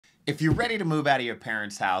If you're ready to move out of your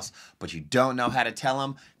parents' house, but you don't know how to tell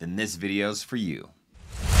them, then this video's for you.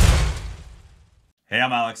 Hey,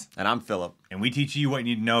 I'm Alex. And I'm Phillip. And we teach you what you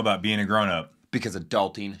need to know about being a grown-up. Because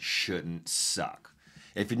adulting shouldn't suck.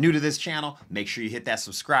 If you're new to this channel, make sure you hit that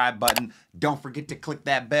subscribe button. Don't forget to click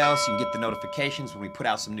that bell so you can get the notifications when we put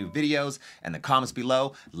out some new videos. And the comments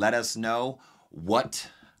below, let us know what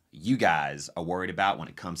you guys are worried about when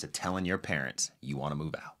it comes to telling your parents you want to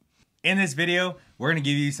move out. In this video, we're going to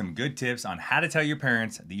give you some good tips on how to tell your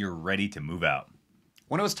parents that you're ready to move out.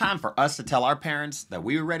 When it was time for us to tell our parents that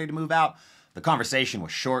we were ready to move out, the conversation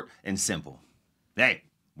was short and simple. Hey,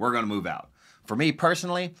 we're going to move out. For me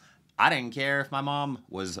personally, I didn't care if my mom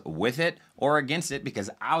was with it or against it because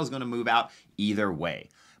I was going to move out either way.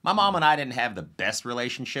 My mom and I didn't have the best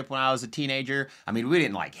relationship when I was a teenager. I mean, we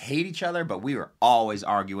didn't like hate each other, but we were always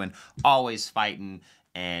arguing, always fighting,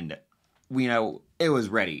 and it was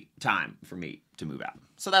time for me to move out.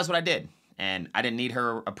 So that's what I did. And I didn't need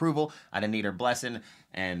her approval. I didn't need her blessing.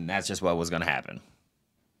 And that's just what was going to happen.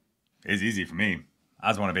 It's easy for me. I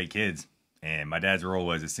was one of 8 kids. And my dad's rule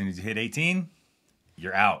was as soon as you hit 18,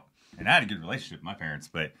 you're out. And I had a good relationship with my parents,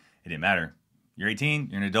 but it didn't matter. You're 18,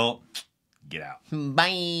 you're an adult, get out.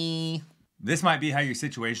 Bye. This might be how your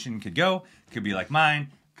situation could go. Could be like mine.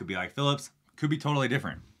 Could be like Phillip's. Could be totally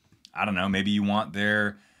different. I don't know. Maybe you want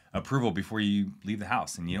their approval before you leave the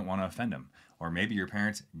house and you don't want to offend them. Or maybe your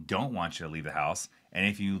parents don't want you to leave the house. And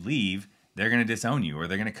if you leave, they're going to disown you or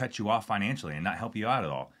they're going to cut you off financially and not help you out at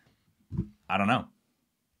all. I don't know.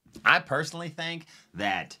 I personally think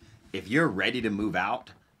that if you're ready to move out,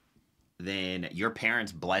 then your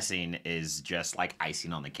parents' blessing is just like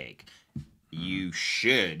icing on the cake. You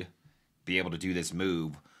should be able to do this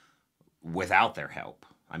move without their help.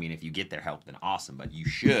 I mean, if you get their help, then awesome, but you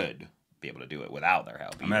should be able to do it without their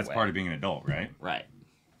help. I mean, that's part of being an adult, right? Right.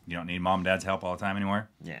 You don't need mom and dad's help all the time anymore?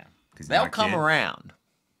 Yeah. They'll come around.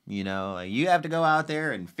 You have to go out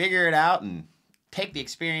there and figure it out and take the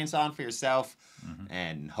experience on for yourself,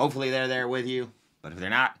 and hopefully they're there with you. But if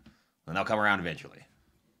they're not, then they'll come around eventually.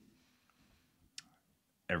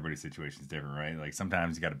 Everybody's situation is different, right? Like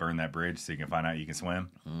sometimes you got to burn that bridge so you can find out you can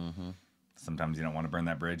swim. Sometimes you don't want to burn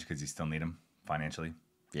that bridge because you still need them financially.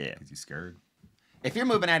 Yeah. Because you're scared. If you're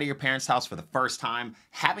moving out of your parents' house for the first time,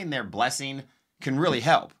 having their blessing can really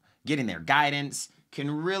help. Getting their guidance can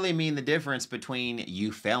really mean the difference between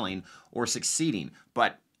you failing or succeeding.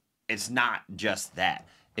 But it's not just that.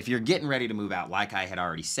 If you're getting ready to move out, like I had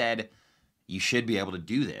already said, you should be able to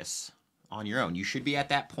do this on your own. You should be at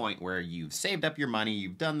that point where you've saved up your money,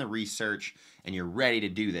 you've done the research, and you're ready to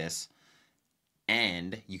do this.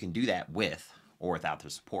 And you can do that with or without their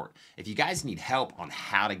support. If you guys need help on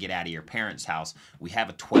how to get out of your parents' house, we have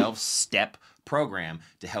a 12-step program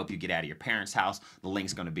to help you get out of your parents' house. The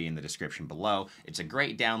link's going to be in the description below. It's a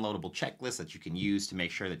great downloadable checklist that you can use to make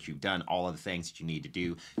sure that you've done all of the things that you need to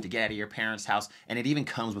do to get out of your parents' house. And it even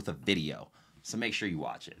comes with a video. So make sure you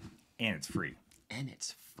watch it. And it's free. And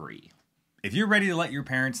it's free. If you're ready to let your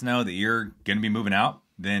parents know that you're going to be moving out,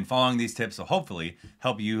 then following these tips will hopefully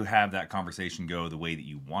help you have that conversation go the way that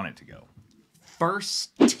you want it to go.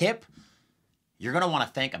 First tip, you're going to want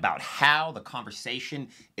to think about how the conversation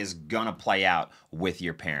is going to play out with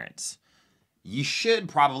your parents. You should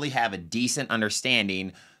probably have a decent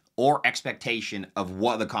understanding or expectation of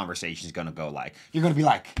what the conversation is going to go like. You're going to be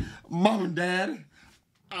like, Mom and Dad,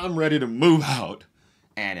 I'm ready to move out.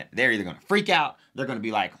 And they're either going to freak out, they're going to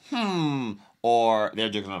be like, or they're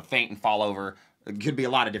just going to faint and fall over. It could be a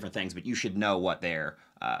lot of different things, but you should know what their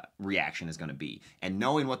reaction is going to be. And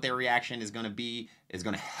knowing what their reaction is going to be is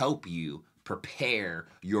going to help you prepare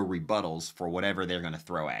your rebuttals for whatever they're going to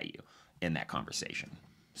throw at you in that conversation.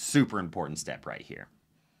 Super important step right here.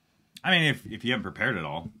 I mean, if you haven't prepared at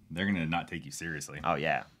all, they're going to not take you seriously. Oh,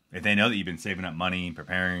 yeah. If they know that you've been saving up money,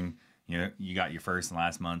 preparing, you got your first and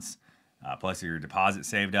last month's, plus your deposit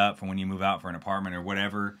saved up for when you move out for an apartment or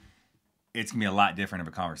whatever, it's going to be a lot different of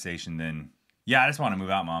a conversation than, yeah, I just want to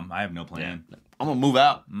move out, Mom. I have no plan. Yeah. I'm going to move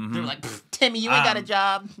out. They're like, Timmy, you ain't got a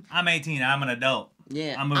job. I'm 18. I'm an adult.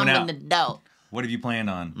 Yeah, I'm moving out. an adult. What have you planned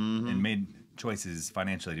on and made choices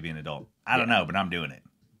financially to be an adult? I don't know, but I'm doing it.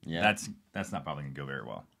 Yeah. That's not probably going to go very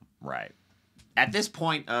well. Right. At this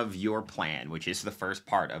point of your plan, which is the first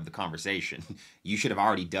part of the conversation, you should have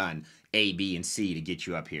already done A, B, and C to get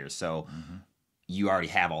you up here. So you already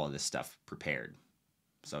have all of this stuff prepared.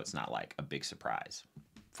 So it's not like a big surprise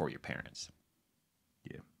for your parents.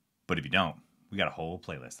 Yeah. But if you don't, we got a whole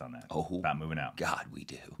playlist on that about moving out. God, we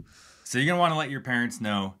do. So you're going to want to let your parents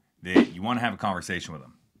know that you want to have a conversation with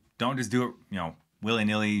them. Don't just do it,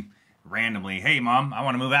 willy-nilly, randomly. Hey, Mom, I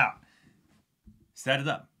want to move out. Set it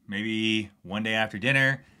up. Maybe one day after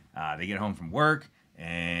dinner, they get home from work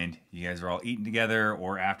and you guys are all eating together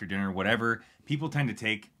or after dinner, whatever. People tend to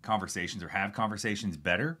take conversations or have conversations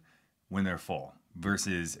better when they're full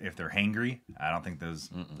versus if they're hangry. I don't think those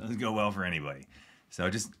go well for anybody. So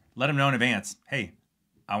just let them know in advance, hey,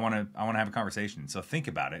 I want to have a conversation. So think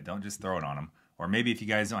about it. Don't just throw it on them. Or maybe if you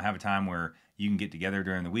guys don't have a time where you can get together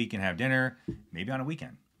during the week and have dinner, maybe on a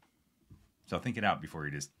weekend. So think it out before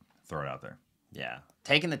you just throw it out there. Yeah.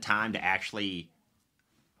 Taking the time to actually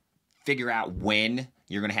figure out when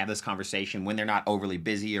you're going to have this conversation, when they're not overly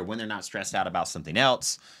busy or when they're not stressed out about something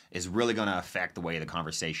else, is really going to affect the way the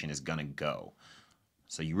conversation is going to go.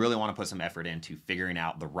 So you really want to put some effort into figuring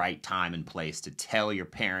out the right time and place to tell your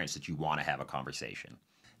parents that you want to have a conversation.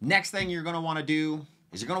 Next thing you're going to want to do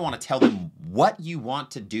is you're going to want to tell them what you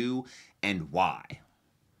want to do and why.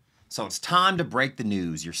 So it's time to break the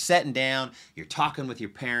news. You're sitting down, you're talking with your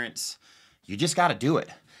parents. You just got to do it.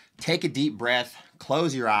 Take a deep breath,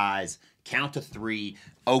 close your eyes, count to 3,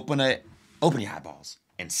 open your eyeballs,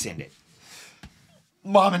 and send it.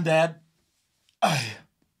 Mom and Dad, I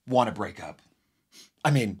want to break up.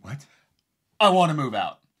 I mean, What? I want to move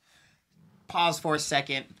out. Pause for a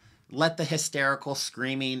second. Let the hysterical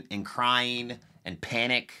screaming and crying and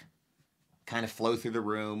panic kind of flow through the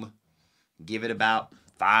room. Give it about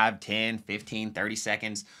 5, 10, 15, 30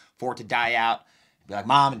 seconds for it to die out. Be like,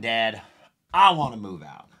 Mom and Dad, I want to move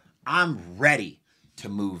out. I'm ready to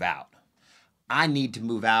move out. I need to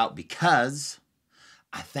move out because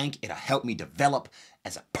I think it'll help me develop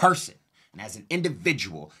as a person and as an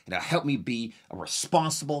individual. It'll help me be a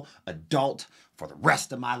responsible adult for the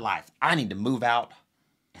rest of my life. I need to move out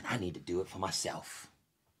and I need to do it for myself.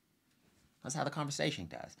 That's how the conversation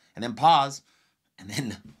does. And then pause and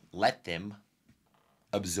then let them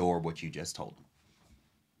absorb what you just told them.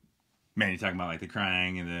 Man, you're talking about like the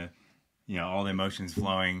crying and the, all the emotions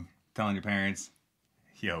flowing, telling your parents,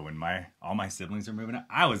 yo, when all my siblings are moving out,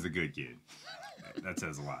 I was the good kid. That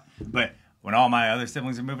says a lot. But when all my other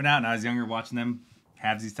siblings are moving out and I was younger watching them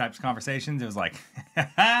have these types of conversations, it was like,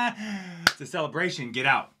 it's a celebration, get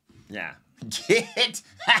out. Yeah. Get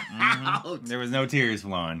out. Mm-hmm. There was no tears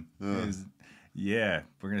flowing. Yeah,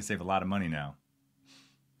 we're going to save a lot of money now.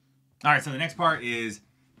 All right, so the next part is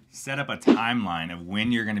set up a timeline of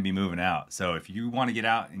when you're going to be moving out. So if you want to get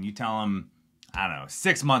out and you tell them, I don't know,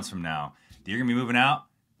 6 months from now that you're going to be moving out,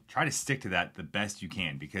 try to stick to that the best you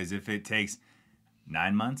can. Because if it takes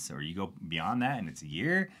 9 months or you go beyond that and it's a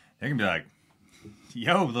year, they're going to be like,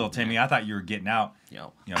 yo, little Timmy, I thought you were getting out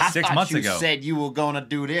 6 months ago. You said you were going to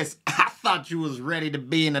do this. I thought you was ready to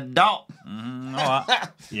be an adult.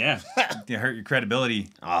 Yeah. You hurt your credibility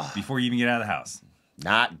before you even get out of the house.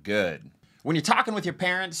 Not good. When you're talking with your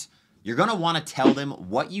parents, you're going to want to tell them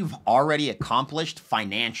what you've already accomplished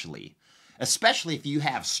financially, especially if you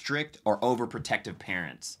have strict or overprotective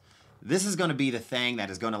parents. This is going to be the thing that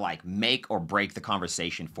is going to make or break the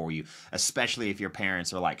conversation for you, especially if your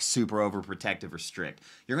parents are super overprotective or strict.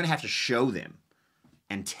 You're going to have to show them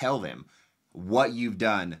and tell them what you've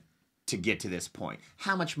done to get to this point,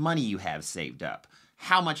 how much money you have saved up,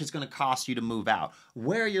 how much it's going to cost you to move out,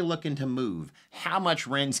 where you're looking to move, how much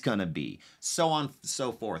rent's going to be, so on and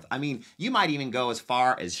so forth. I mean, you might even go as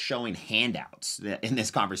far as showing handouts in this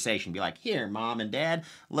conversation. Be like, here, Mom and Dad,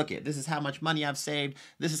 look this is how much money I've saved.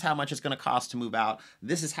 This is how much it's going to cost to move out.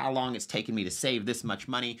 This is how long it's taken me to save this much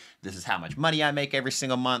money. This is how much money I make every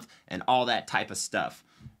single month and all that type of stuff.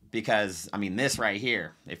 Because, I mean, this right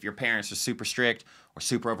here, if your parents are super strict or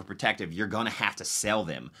super overprotective, you're going to have to sell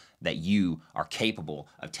them that you are capable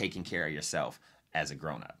of taking care of yourself as a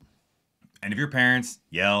grown-up. And if your parents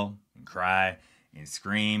yell and cry and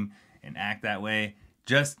scream and act that way,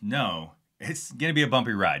 just know it's going to be a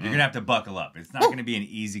bumpy ride. You're going to have to buckle up. It's not going to be an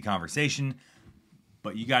easy conversation,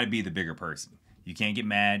 but you got to be the bigger person. You can't get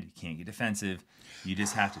mad. You can't get defensive. You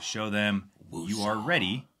just have to show them you are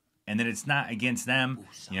ready. And then it's not against them.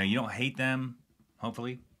 You don't hate them,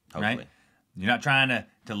 hopefully. Right? You're not trying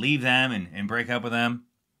to leave them and break up with them.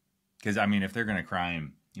 Because, I mean, if they're going to cry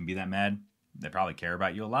and be that mad, they probably care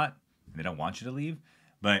about you a lot. And they don't want you to leave.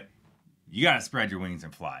 But you got to spread your wings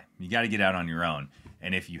and fly. You got to get out on your own.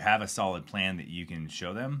 And if you have a solid plan that you can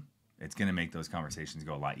show them, it's going to make those conversations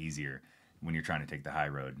go a lot easier when you're trying to take the high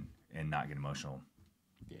road and not get emotional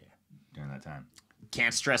during that time.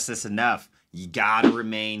 Can't stress this enough. You got to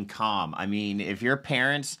remain calm. I mean, if your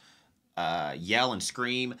parents yell and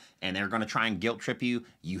scream and they're going to try and guilt trip you,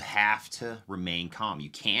 you have to remain calm. You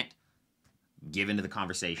can't give into the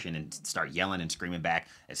conversation and start yelling and screaming back.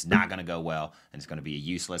 It's not going to go well, and it's going to be a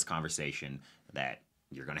useless conversation that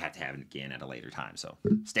you're going to have again at a later time. So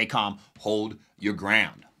stay calm. Hold your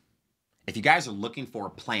ground. If you guys are looking for a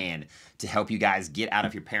plan to help you guys get out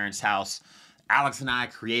of your parents' house, Alex and I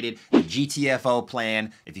created the GTFO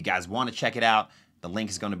plan. If you guys want to check it out, the link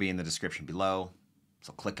is going to be in the description below.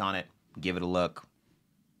 So click on it, give it a look.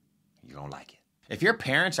 You're going to like it. If your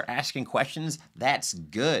parents are asking questions, that's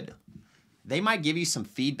good. They might give you some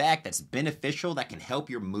feedback that's beneficial that can help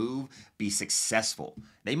your move be successful.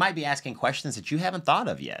 They might be asking questions that you haven't thought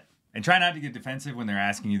of yet. And try not to get defensive when they're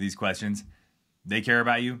asking you these questions. They care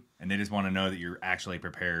about you, and they just want to know that you're actually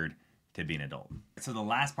prepared to be an adult. So the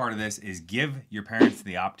last part of this is give your parents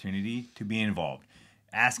the opportunity to be involved.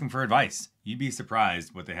 Ask them for advice. You'd be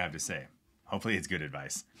surprised what they have to say. Hopefully it's good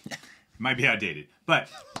advice. It might be outdated, but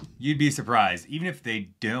you'd be surprised. Even if they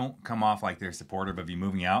don't come off like they're supportive of you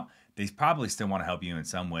moving out, they probably still want to help you in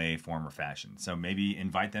some way, form, or fashion. So maybe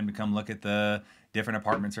invite them to come look at the different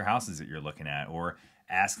apartments or houses that you're looking at, or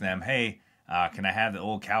ask them, hey, can I have the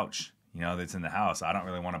old couch, that's in the house? I don't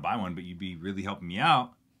really want to buy one, but you'd be really helping me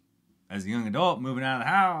out as a young adult moving out of the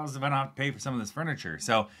house if I don't have to pay for some of this furniture.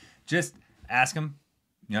 So just ask them,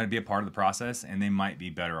 to be a part of the process, and they might be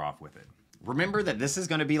better off with it. Remember that this is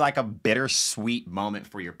going to be like a bittersweet moment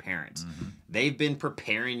for your parents. Mm-hmm. They've been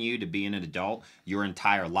preparing you to be an adult your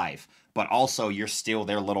entire life, but also you're still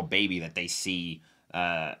their little baby that they see,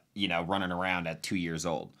 running around at 2 years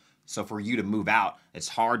old. So for you to move out, it's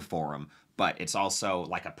hard for them, but it's also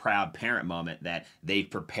like a proud parent moment that they've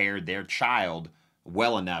prepared their child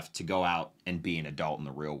well enough to go out and be an adult in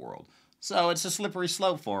the real world. So it's a slippery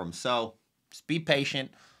slope for them. So just be patient,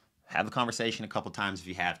 have the conversation a couple times if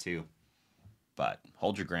you have to. But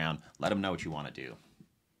hold your ground. Let them know what you want to do.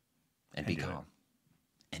 And be calm.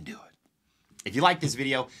 And do it. If you like this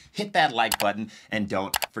video, hit that like button and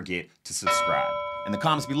don't forget to subscribe. In the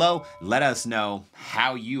comments below, let us know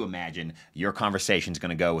how you imagine your conversation is going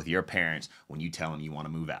to go with your parents when you tell them you want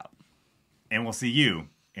to move out. And we'll see you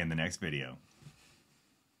in the next video.